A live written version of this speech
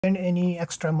spend any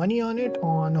extra money on it,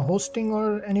 on hosting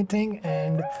or anything.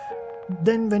 And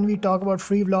then when we talk about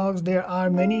free vlogs, there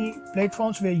are many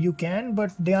platforms where you can,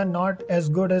 but they are not as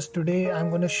good as today.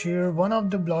 I'm going to share one of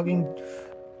the blogging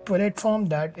platform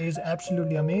that is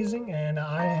absolutely amazing, and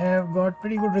I have got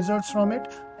pretty good results from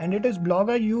it, and it is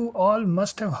Blogger. You all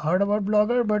must have heard about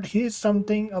Blogger, but here's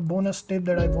something, a bonus tip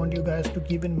that I want you guys to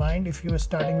keep in mind if you are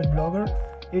starting with Blogger.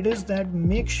 It is that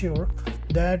make sure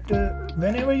that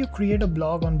whenever you create a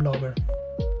blog on Blogger,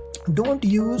 don't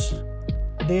use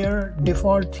their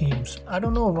default themes. I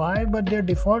don't know why, but their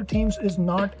default themes is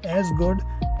not as good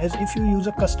as if you use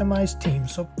a customized theme.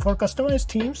 So for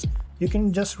customized themes, you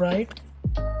can just write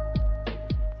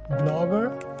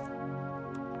Blogger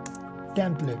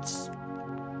templates,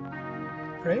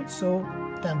 right? So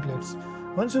templates,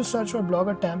 once you search for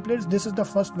Blogger templates, this is the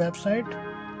first website,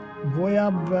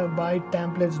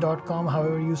 goabytemplates.com,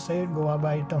 however you say it,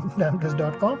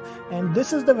 goabytemplates.com. and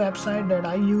this is the website that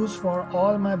I use for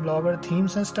all my Blogger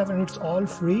themes and stuff, and it's all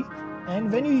free.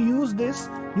 And when you use this,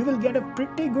 you will get a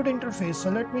pretty good interface. So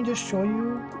let me just show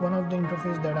you one of the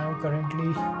interface that I'm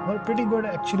currently, well, pretty good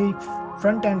actually,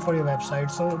 front end for your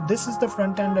website. So this is the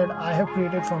front end that I have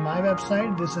created for my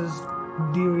website. This is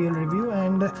the real review,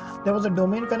 and there was a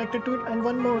domain connected to it. And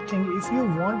one more thing, if you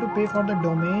want to pay for the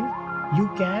domain, you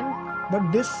can,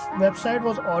 but this website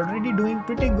was already doing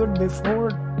pretty good before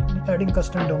adding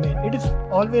custom domain. It is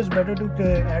always better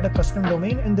to add a custom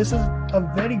domain, and this is a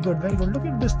very good. Look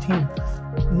at this theme.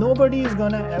 Nobody is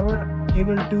gonna ever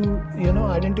able to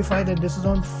identify that this is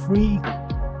on free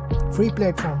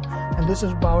platform, and this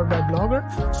is powered by Blogger.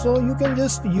 So you can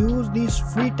just use these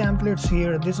free templates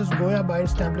here. This is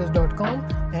goabytemplates.com,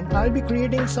 and I'll be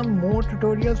creating some more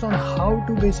tutorials on how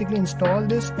to basically install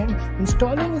this. And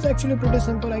installing is actually pretty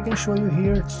simple. I can show you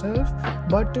here itself,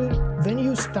 but when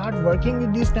you start working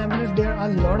with these templates, there are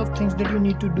a lot of things that you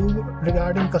need to do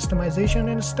regarding customization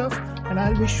and stuff, and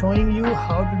I'll be showing you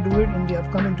how to do it in the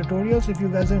upcoming tutorials. If you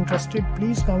guys are interested,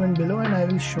 please comment below and I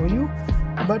will show you.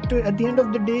 But at the end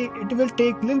of the day, it will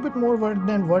take a little bit more work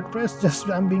than WordPress. Just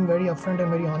I'm being very upfront and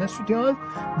very honest with you all,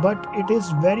 but it is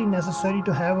very necessary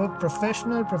to have a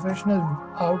professional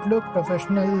outlook,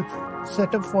 professional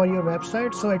setup for your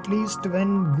website. So at least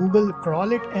when Google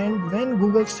crawl it and when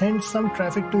Google sends some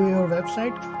traffic to your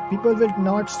website, people will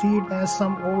not see it as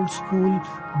some old school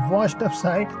washed up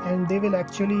site, and they will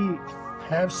actually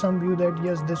have some view that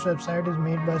yes, this website is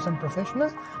made by some professional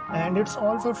and it's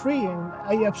all for free, and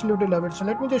I absolutely love it. So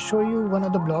let me just show you one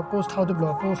of the blog posts, how the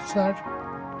blog posts are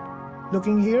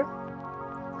looking here.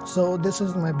 So this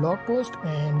is my blog post,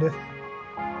 and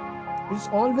it's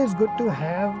always good to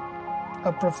have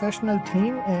a professional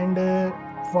theme. And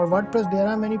for WordPress, there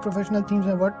are many professional themes,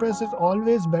 and WordPress is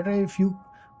always better if you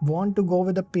want to go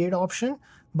with the paid option.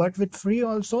 But with free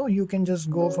also, you can just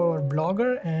go for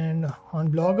Blogger, and on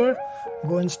Blogger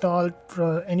go install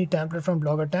any template from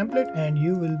Blogger template and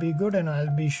you will be good. And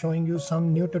I'll be showing you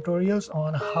some new tutorials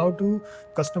on how to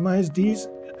customize these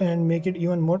and make it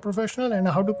even more professional, and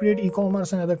how to create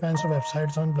e-commerce and other kinds of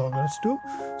websites on Bloggers too.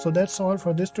 So that's all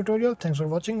for this tutorial. Thanks for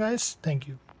watching, guys. Thank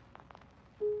you.